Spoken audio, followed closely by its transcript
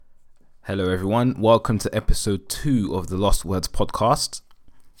Hello, everyone. Welcome to episode 2 of the Lost Words podcast.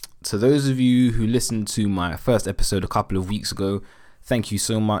 To those of you who listened to my first episode a couple of weeks ago, thank you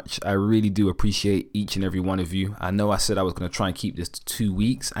so much. I really do appreciate each and every one of you. I know I said I was going to try and keep this to 2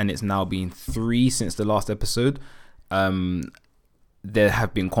 weeks, and it's now been 3 since the last episode. There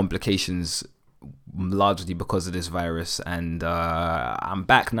have been complications largely because of this virus, and I'm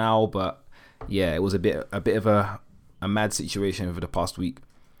back now, but yeah, it was a bit of a mad situation over the past week.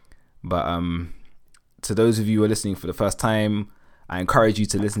 But to those of you who are listening for the first time, I encourage you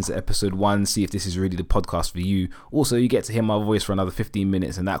to listen to episode 1, see if this is really the podcast for you. Also, you get to hear my voice for another 15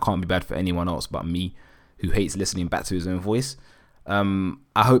 minutes, and that can't be bad for anyone else but me, who hates listening back to his own voice. I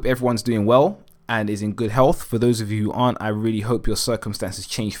hope everyone's doing well and is in good health. For those of you who aren't, I really hope your circumstances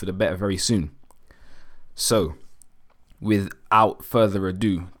change for the better very soon. So, without further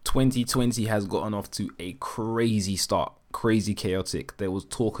ado, 2020 has gotten off to a crazy start. Crazy chaotic. There was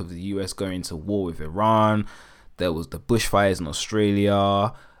talk of the US going to war with Iran. There was the bushfires in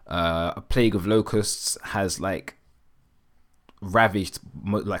Australia. A plague of locusts has ravaged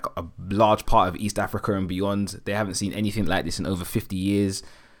a large part of East Africa and beyond. They haven't seen anything like this in over 50 years.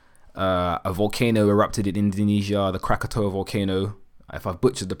 A volcano erupted in Indonesia, the Krakatoa volcano. If I've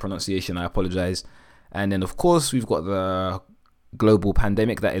butchered the pronunciation, I apologize. And then, of course, we've got the global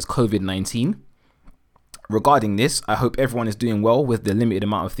pandemic that is COVID-19. Regarding this, I hope everyone is doing well with the limited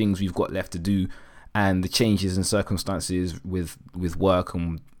amount of things we've got left to do and the changes in circumstances with work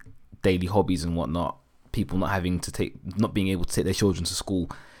and daily hobbies and whatnot. People not being able to take their children to school.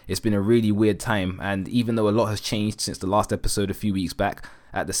 It's been a really weird time, and even though a lot has changed since the last episode a few weeks back,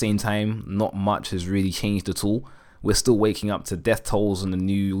 at the same time, not much has really changed at all. We're still waking up to death tolls on the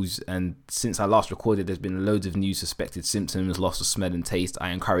news, and since I last recorded, there's been loads of new suspected symptoms, loss of smell and taste. I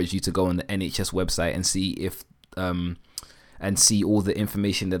encourage you to go on the NHS website and see if see all the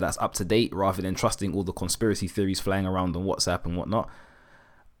information that's up to date, rather than trusting all the conspiracy theories flying around on WhatsApp and whatnot.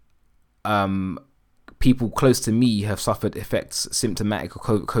 People close to me have suffered effects symptomatic of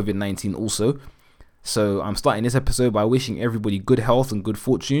COVID-19 also. So I'm starting this episode by wishing everybody good health and good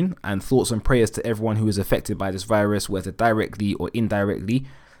fortune, and thoughts and prayers to everyone who is affected by this virus, whether directly or indirectly,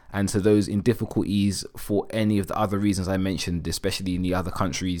 and to those in difficulties for any of the other reasons I mentioned, especially in the other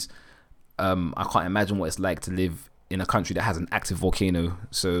countries. I can't imagine what it's like to live in a country that has an active volcano.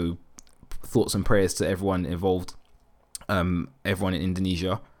 So thoughts and prayers to everyone involved, everyone in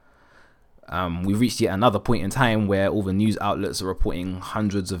Indonesia. We've reached yet another point in time where all the news outlets are reporting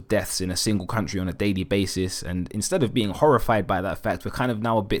hundreds of deaths in a single country on a daily basis. And instead of being horrified by that fact, we're kind of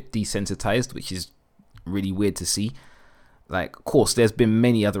now a bit desensitized, which is really weird to see. Of course, there's been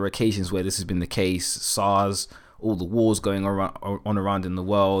many other occasions where this has been the case. SARS, all the wars going around in the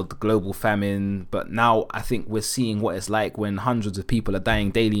world, the global famine. But now I think we're seeing what it's like when hundreds of people are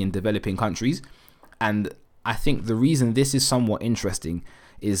dying daily in developing countries. And I think the reason this is somewhat interesting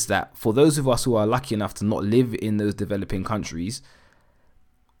is that for those of us who are lucky enough to not live in those developing countries,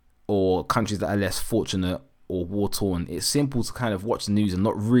 or countries that are less fortunate or war-torn, it's simple to kind of watch the news and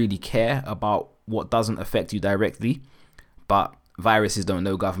not really care about what doesn't affect you directly. But viruses don't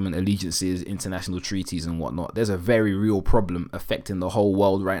know government allegiances, international treaties and whatnot. There's a very real problem affecting the whole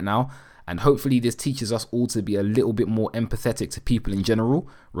world right now. And hopefully this teaches us all to be a little bit more empathetic to people in general,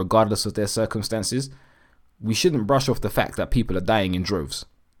 regardless of their circumstances. We shouldn't brush off the fact that people are dying in droves.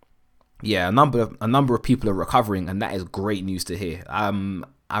 Yeah, a number of people are recovering, and that is great news to hear.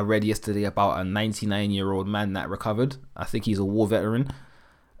 I read yesterday about a 99-year-old man that recovered. I think he's a war veteran.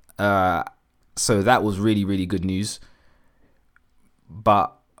 So that was really, really good news.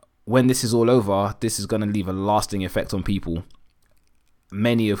 But when this is all over, this is going to leave a lasting effect on people,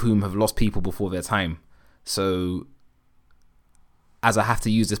 many of whom have lost people before their time. So, as I have to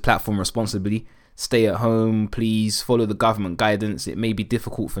use this platform responsibly, stay at home, please follow the government guidance. It may be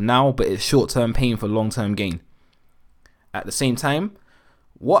difficult for now, but it's short-term pain for long-term gain. At the same time,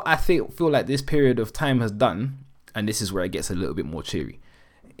 what I feel like this period of time has done, and this is where it gets a little bit more cheery,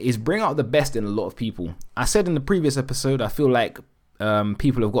 is bring out the best in a lot of people. I said in the previous episode, I feel like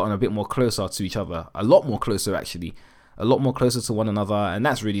people have gotten a bit more closer to each other. A lot more closer, actually. A lot more closer to one another, and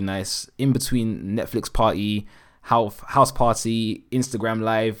that's really nice. In between Netflix party, house party, Instagram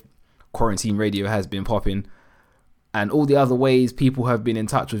live, quarantine radio has been popping, and all the other ways people have been in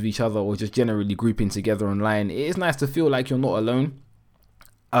touch with each other or just generally grouping together online. It is nice to feel like you're not alone.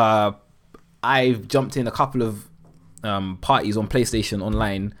 I've jumped in a couple of parties on PlayStation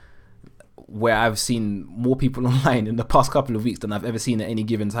online where I've seen more people online in the past couple of weeks than I've ever seen at any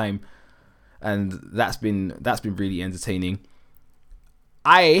given time, and that's been really entertaining.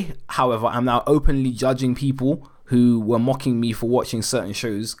 I, however, am now openly judging people who were mocking me for watching certain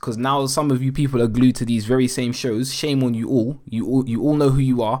shows, because now some of you people are glued to these very same shows. Shame on you all. You all know who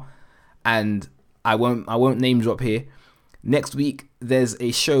you are, and I won't name drop here. Next week there's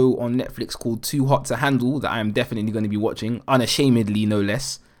a show on Netflix called Too Hot to Handle that I am definitely going to be watching, unashamedly no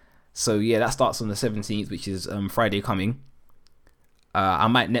less. So yeah, that starts on the 17th, which is Friday coming. I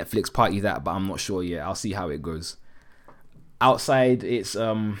might Netflix party that, but I'm not sure yet. I'll see how it goes. Outside, it's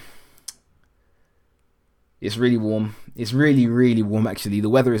really warm. It's really, really warm, actually. The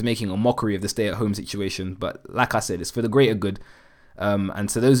weather is making a mockery of the stay-at-home situation, but like I said, it's for the greater good. And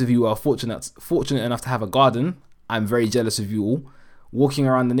to those of you who are fortunate enough to have a garden, I'm very jealous of you all. Walking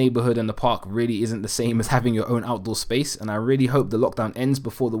around the neighborhood and the park really isn't the same as having your own outdoor space, and I really hope the lockdown ends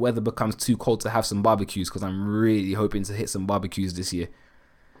before the weather becomes too cold to have some barbecues, because I'm really hoping to hit some barbecues this year.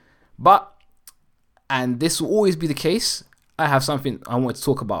 But, and this will always be the case, I have something I want to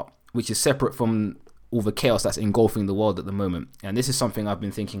talk about, which is separate from all the chaos that's engulfing the world at the moment. And this is something I've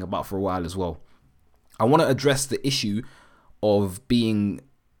been thinking about for a while as well. I want to address the issue of being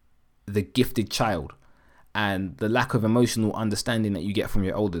the gifted child and the lack of emotional understanding that you get from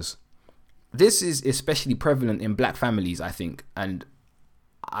your elders. This is especially prevalent in black families, I think. And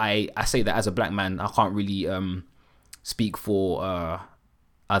I say that as a black man. I can't really speak for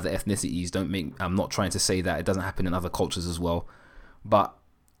other ethnicities. I'm not trying to say that it doesn't happen in other cultures as well. But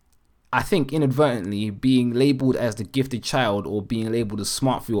I think inadvertently being labeled as the gifted child or being labeled as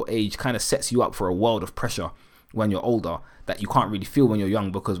smart for your age kind of sets you up for a world of pressure when you're older that you can't really feel when you're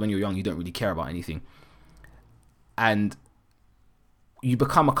young, because when you're young you don't really care about anything. And you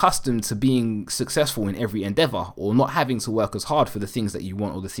become accustomed to being successful in every endeavor, or not having to work as hard for the things that you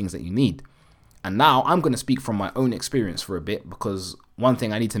want or the things that you need. And now I'm going to speak from my own experience for a bit, because one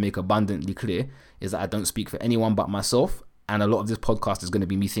thing I need to make abundantly clear is that I don't speak for anyone but myself, and a lot of this podcast is going to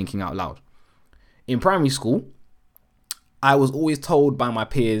be me thinking out loud. In primary school, I was always told by my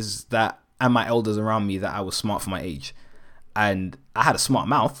peers and my elders around me that I was smart for my age. And I had a smart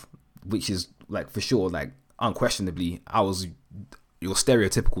mouth, which is like for sure, like unquestionably, I was your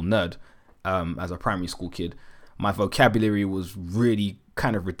stereotypical nerd as a primary school kid. My vocabulary was really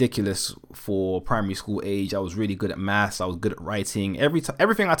kind of ridiculous for primary school age. I was really good at maths. I was good at writing.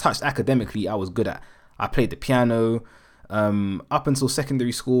 Everything I touched academically, I was good at. I played the piano. Up until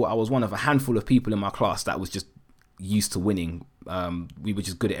secondary school, I was one of a handful of people in my class that was just used to winning. We were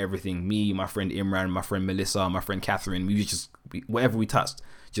just good at everything. Me, my friend Imran, my friend Melissa, my friend Catherine, whatever we touched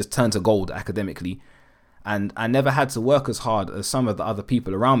just turned to gold academically. And I never had to work as hard as some of the other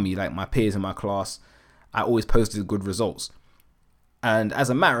people around me, like my peers in my class. I always posted good results. And as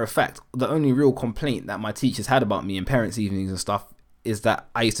a matter of fact, the only real complaint that my teachers had about me in parents' evenings and stuff is that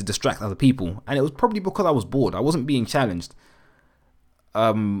I used to distract other people. And it was probably because I was bored. I wasn't being challenged.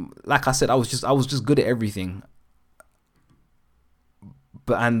 Like I said, I was just good at everything.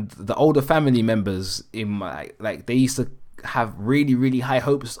 And the older family members in my, like, they used to have really, really high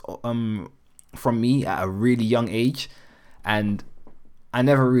hopes from me at a really young age, and I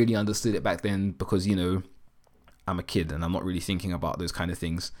never really understood it back then, because, you know, I'm a kid and I'm not really thinking about those kind of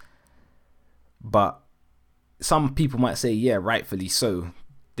things. But some people might say, yeah, rightfully so.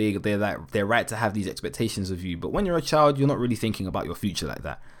 They're right to have these expectations of you. But when you're a child, you're not really thinking about your future like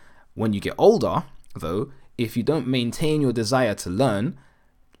that. When you get older, though, if you don't maintain your desire to learn,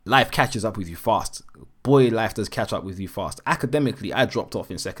 life catches up with you fast. Boy, life does catch up with you fast. Academically, I dropped off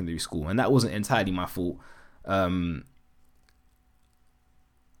in secondary school, and that wasn't entirely my fault. I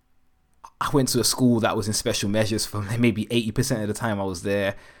went to a school that was in special measures for maybe 80% of the time I was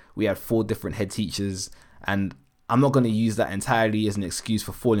there. We had 4 different head teachers, and I'm not going to use that entirely as an excuse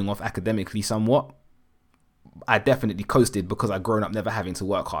for falling off academically somewhat. I definitely coasted because I'd grown up never having to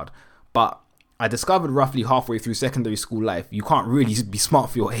work hard. But I discovered roughly halfway through secondary school life, you can't really be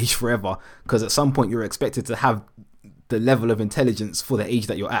smart for your age forever, because at some point you're expected to have the level of intelligence for the age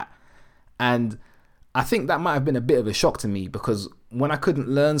that you're at. And I think that might have been a bit of a shock to me, because when I couldn't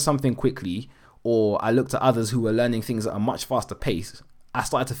learn something quickly, or I looked at others who were learning things at a much faster pace, I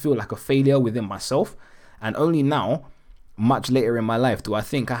started to feel like a failure within myself. And only now, much later in my life, do I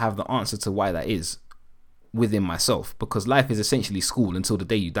think I have the answer to why that is within myself, because life is essentially school until the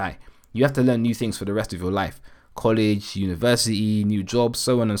day you die. You have to learn new things for the rest of your life. College, university, new jobs,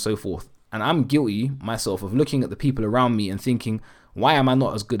 so on and so forth. And I'm guilty myself of looking at the people around me and thinking, why am I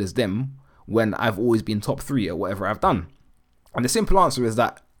not as good as them when I've always been top 3 at whatever I've done? And the simple answer is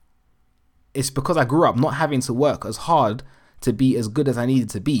that it's because I grew up not having to work as hard to be as good as I needed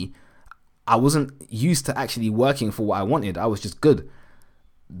to be. I wasn't used to actually working for what I wanted. I was just good.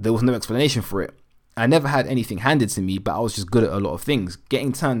 There was no explanation for it. I never had anything handed to me, but I was just good at a lot of things.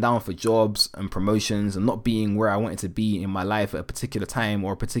 Getting turned down for jobs and promotions and not being where I wanted to be in my life at a particular time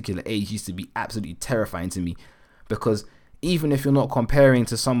or a particular age used to be absolutely terrifying to me, because even if you're not comparing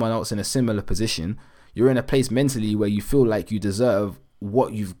to someone else in a similar position, you're in a place mentally where you feel like you deserve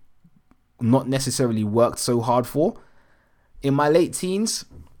what you've not necessarily worked so hard for. In my late teens,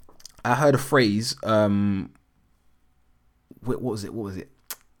 I heard a phrase, what was it?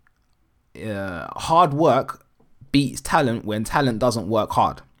 Hard work beats talent when talent doesn't work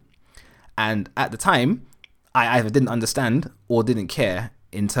hard. And at the time, I either didn't understand or didn't care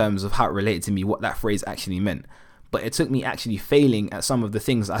in terms of how it related to me, what that phrase actually meant. But it took me actually failing at some of the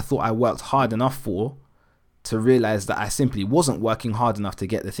things I thought I worked hard enough for to realize that I simply wasn't working hard enough to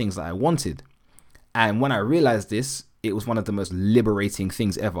get the things that I wanted. And when I realized this, it was one of the most liberating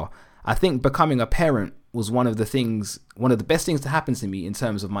things ever. I think becoming a parent was one of the best things to happen to me in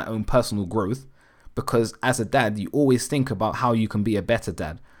terms of my own personal growth, because as a dad, you always think about how you can be a better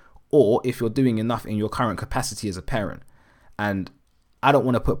dad, or if you're doing enough in your current capacity as a parent. And I don't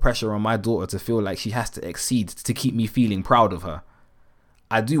want to put pressure on my daughter to feel like she has to exceed to keep me feeling proud of her.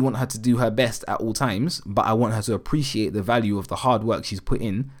 I do want her to do her best at all times, but I want her to appreciate the value of the hard work she's put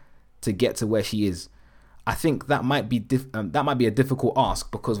in to get to where she is. I think that might be a difficult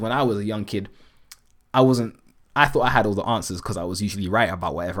ask, because when I was a young kid, I thought I had all the answers because I was usually right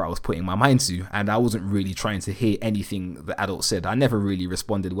about whatever I was putting my mind to, and I wasn't really trying to hear anything the adults said. I never really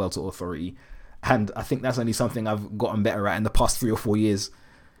responded well to authority, and I think that's only something I've gotten better at in the past 3 or 4 years.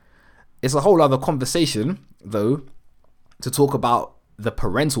 It's a whole other conversation, though, to talk about the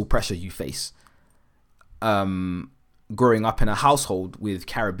parental pressure you face growing up in a household with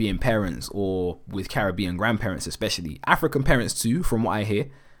Caribbean parents or with Caribbean grandparents, especially African parents too, from what I hear.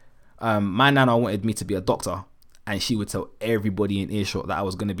 My nana wanted me to be a doctor, and she would tell everybody in earshot that I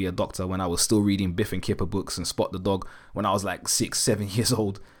was going to be a doctor when I was still reading Biff and Kipper books and Spot the Dog when I was like 6-7 years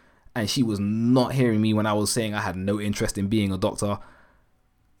old. And she was not hearing me when I was saying I had no interest in being a doctor.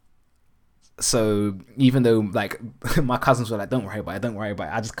 So even though like my cousins were like, don't worry about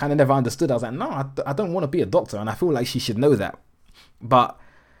it, I just kind of never understood. I was like, no, I don't want to be a doctor, and I feel like she should know that. But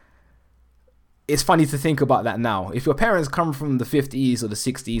it's funny to think about that now. If your parents come from the 50s or the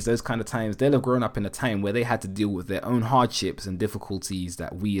 60s, those kind of times, they'll have grown up in a time where they had to deal with their own hardships and difficulties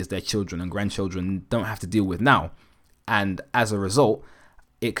that we as their children and grandchildren don't have to deal with now. And as a result,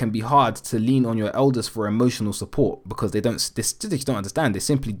 it can be hard to lean on your elders for emotional support, because they don't understand. They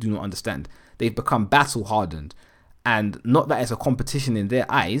simply do not understand. They've become battle hardened, and not that it's a competition in their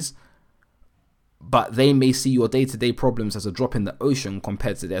eyes, but they may see your day-to-day problems as a drop in the ocean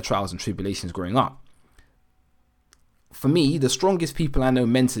compared to their trials and tribulations growing up. For me, the strongest people I know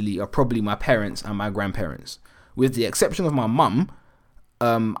mentally are probably my parents and my grandparents. With the exception of my mum,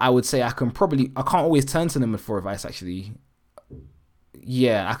 I would say I can't always turn to them for advice, actually.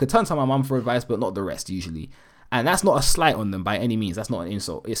 Yeah, I could turn to my mum for advice, but not the rest usually. And that's not a slight on them by any means. That's not an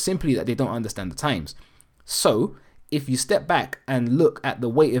insult. It's simply that they don't understand the times. So if you step back and look at the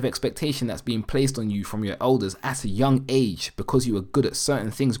weight of expectation that's being placed on you from your elders at a young age because you were good at certain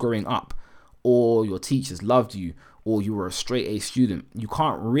things growing up, or your teachers loved you, or you were a straight A student, you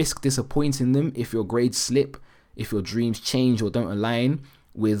can't risk disappointing them if your grades slip, if your dreams change or don't align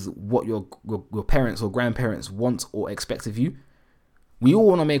with what your parents or grandparents want or expect of you. We all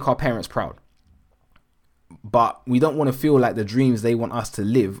want to make our parents proud, but we don't want to feel like the dreams they want us to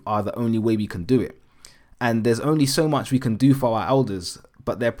live are the only way we can do it. And there's only so much we can do for our elders,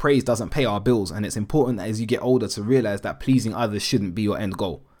 but their praise doesn't pay our bills. And it's important that as you get older to realize that pleasing others shouldn't be your end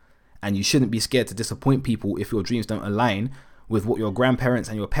goal. And you shouldn't be scared to disappoint people if your dreams don't align with what your grandparents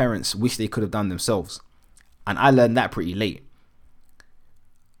and your parents wish they could have done themselves. And I learned that pretty late.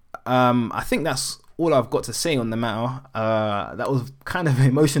 I think that's all I've got to say on the matter. That was kind of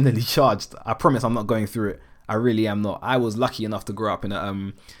emotionally charged. I promise I'm not going through it. I really am not. I was lucky enough to grow up in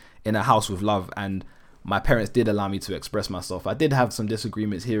a house with love, and my parents did allow me to express myself. I did have some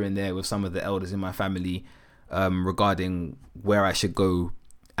disagreements here and there with some of the elders in my family regarding where I should go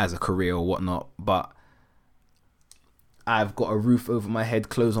as a career or whatnot, but I've got a roof over my head,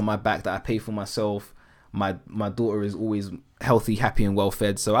 clothes on my back that I pay for myself. My daughter is always healthy, happy, and well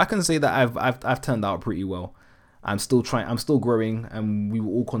fed, so I can say that I've turned out pretty well. I'm still growing, and we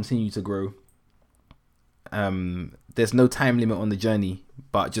will all continue to grow. There's no time limit on the journey,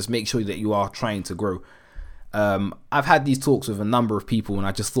 but just make sure that you are trying to grow. I've had these talks with a number of people, and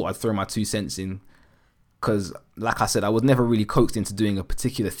I just thought I'd throw my 2 cents in, because like I said, I was never really coaxed into doing a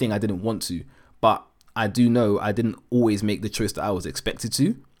particular thing I didn't want to, but I do know I didn't always make the choice that I was expected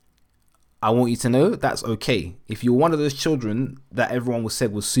to. I want you to know that's okay. If you're one of those children that everyone was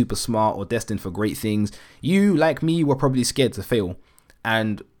said was super smart or destined for great things, you, like me, were probably scared to fail.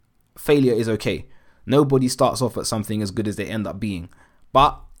 And failure is okay. Nobody starts off at something as good as they end up being.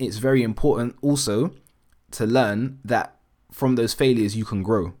 But it's very important also to learn that from those failures you can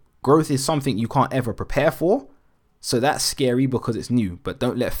grow. Growth is something you can't ever prepare for. So that's scary because it's new. But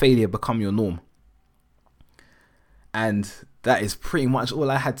don't let failure become your norm. And that is pretty much all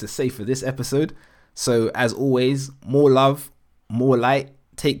I had to say for this episode. So as always, more love, more light.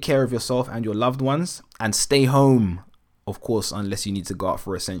 Take care of yourself and your loved ones. And stay home, of course, unless you need to go out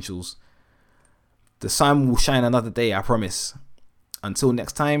for essentials. The sun will shine another day, I promise. Until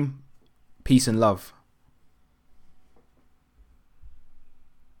next time, peace and love.